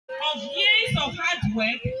of years of hard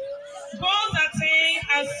work, goals attained,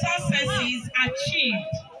 and successes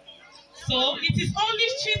achieved. So it is only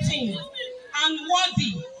cheating and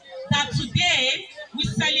worthy that today we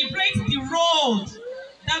celebrate the road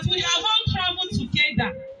that we have all traveled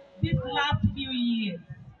together these last few years.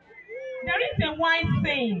 There is a wise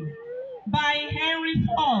saying by Henry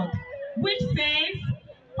Ford which says,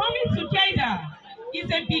 coming together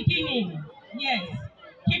is a beginning. Yes,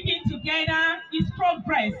 keeping together is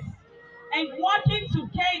progress, and working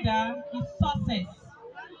together is success.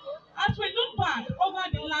 As we look back over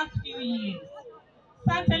the last few years,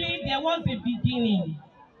 certainly there was a beginning,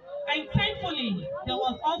 and thankfully there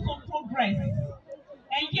was also progress.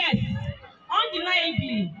 And yes,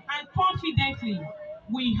 undeniably and confidently,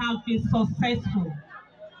 we have been successful.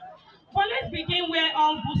 But let's begin where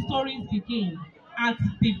all good stories begin, at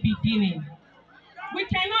the beginning. We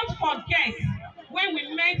cannot forget when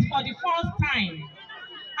we met for the first time,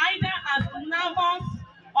 either as nervous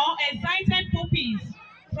or excited pupils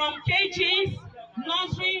from KGs,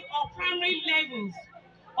 nursery or primary levels,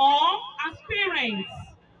 or as parents,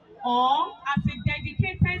 or as a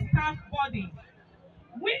dedicated staff body,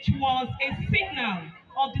 which was a signal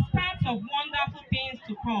of the start of wonderful things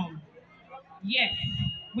to come. Yes,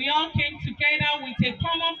 we all came together with a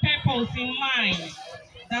common purpose in mind,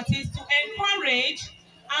 that is to encourage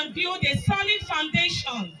and build a solid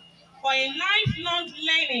foundation for a lifelong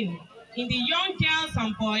learning in the young girls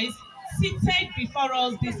and boys seated before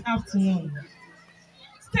us this afternoon.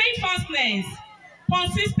 Steadfastness,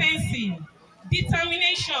 consistency,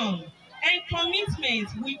 determination, and commitment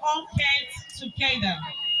we all kept together.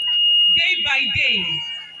 Day by day,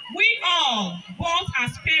 we all, both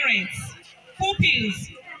as parents, pupils,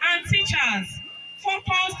 and teachers,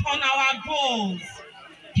 focused on our goals,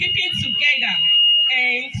 keeping together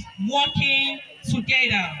and working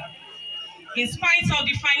together. In spite of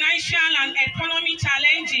the financial and economic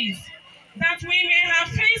challenges that we may have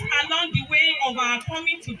faced along the way of our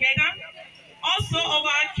coming together, also of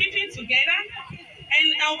our keeping together,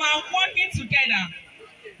 and of our working together,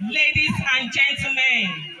 ladies and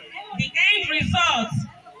gentlemen, the end result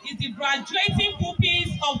is the graduating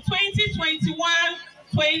pupils of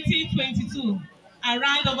 2021-2022. A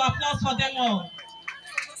round of applause for them all.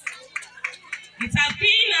 It has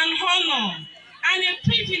been an honor and a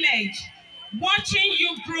privilege watching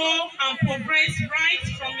you grow and progress right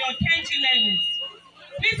from your KG levels.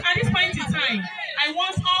 Please, at this point in time, I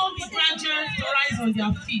want all the graduates to rise on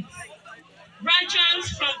their feet. Graduates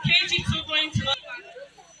from KG2 going to...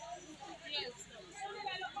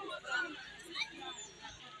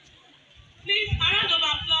 Please, a round of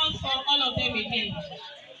applause for all of them again.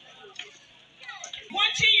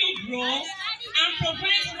 Watching you grow and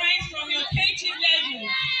progress right from your KG level.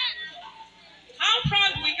 How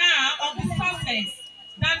proud we are of the success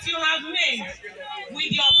that you have made with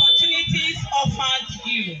the opportunities offered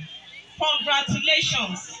you.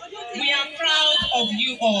 Congratulations. We are proud of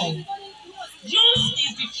you all. Yours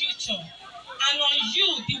is the future, and on you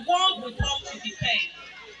the world will come to depend.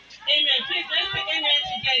 Amen. Please, let's say amen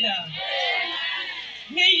together.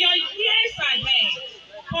 May your years ahead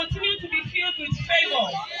continue to be filled with favor,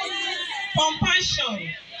 compassion,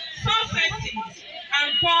 successes, and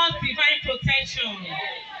God's divine protection.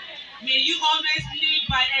 May you always live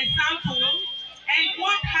by example and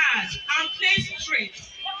work hard and play straight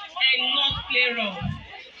and not play rough.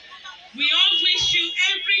 We all wish you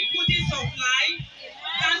every goodies of life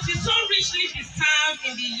that is so richly deserved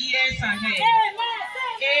in the years ahead.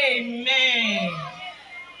 Amen.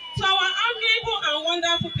 To our amiable and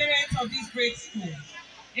wonderful parents of this great school,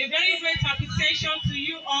 a very great appreciation to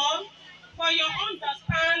you all for your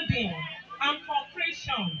understanding and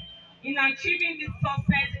cooperation in achieving this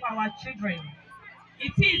success for our children.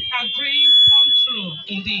 It is a dream come true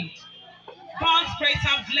indeed. God's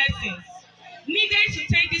greater blessings needed to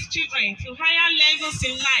take these children to higher levels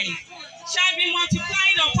in life shall be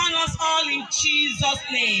multiplied upon us all in Jesus'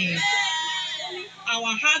 name.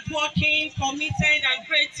 Our hardworking, committed, and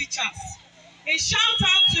great teachers, a shout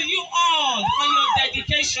out to you all for your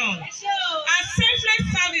dedication and selfless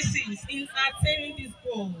services in attaining this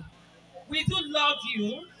goal. We do love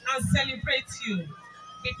you and celebrate you,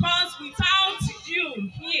 because without you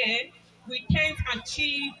here, we can't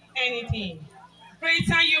achieve anything.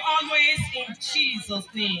 Greater you always in Jesus'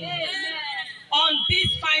 name. Amen. On this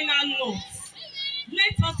final note,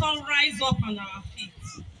 let us all rise up on our feet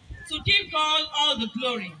to give God all the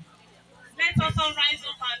glory. Let us all rise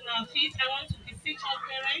up on our feet. I want to beseech our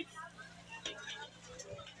parents.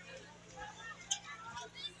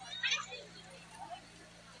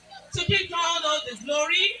 To give God all the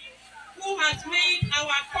glory, who has made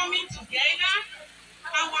our coming together,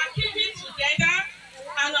 our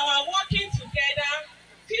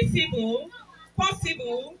feasible,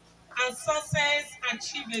 possible, and success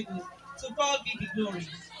achievable. To God be the glory.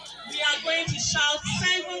 We are going to shout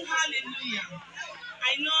 7 hallelujah.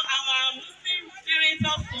 I know our Muslim parents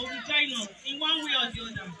also will join us in one way or the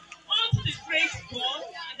other. Unto the great God,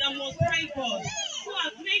 the Most High God, who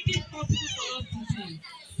has made this possible for us today.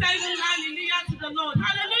 7 hallelujah to the Lord.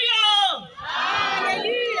 Hallelujah!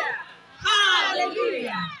 Hallelujah!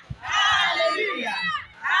 Hallelujah! Hallelujah!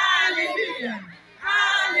 Hallelujah!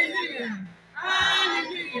 Hallelujah!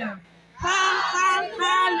 Hallelujah!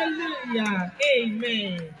 Hallelujah!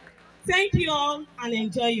 Amen. Thank you all and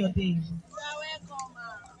enjoy your day.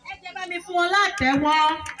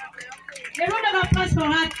 A round of applause for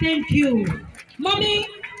her. Thank you. Mommy,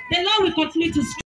 the Lord will continue to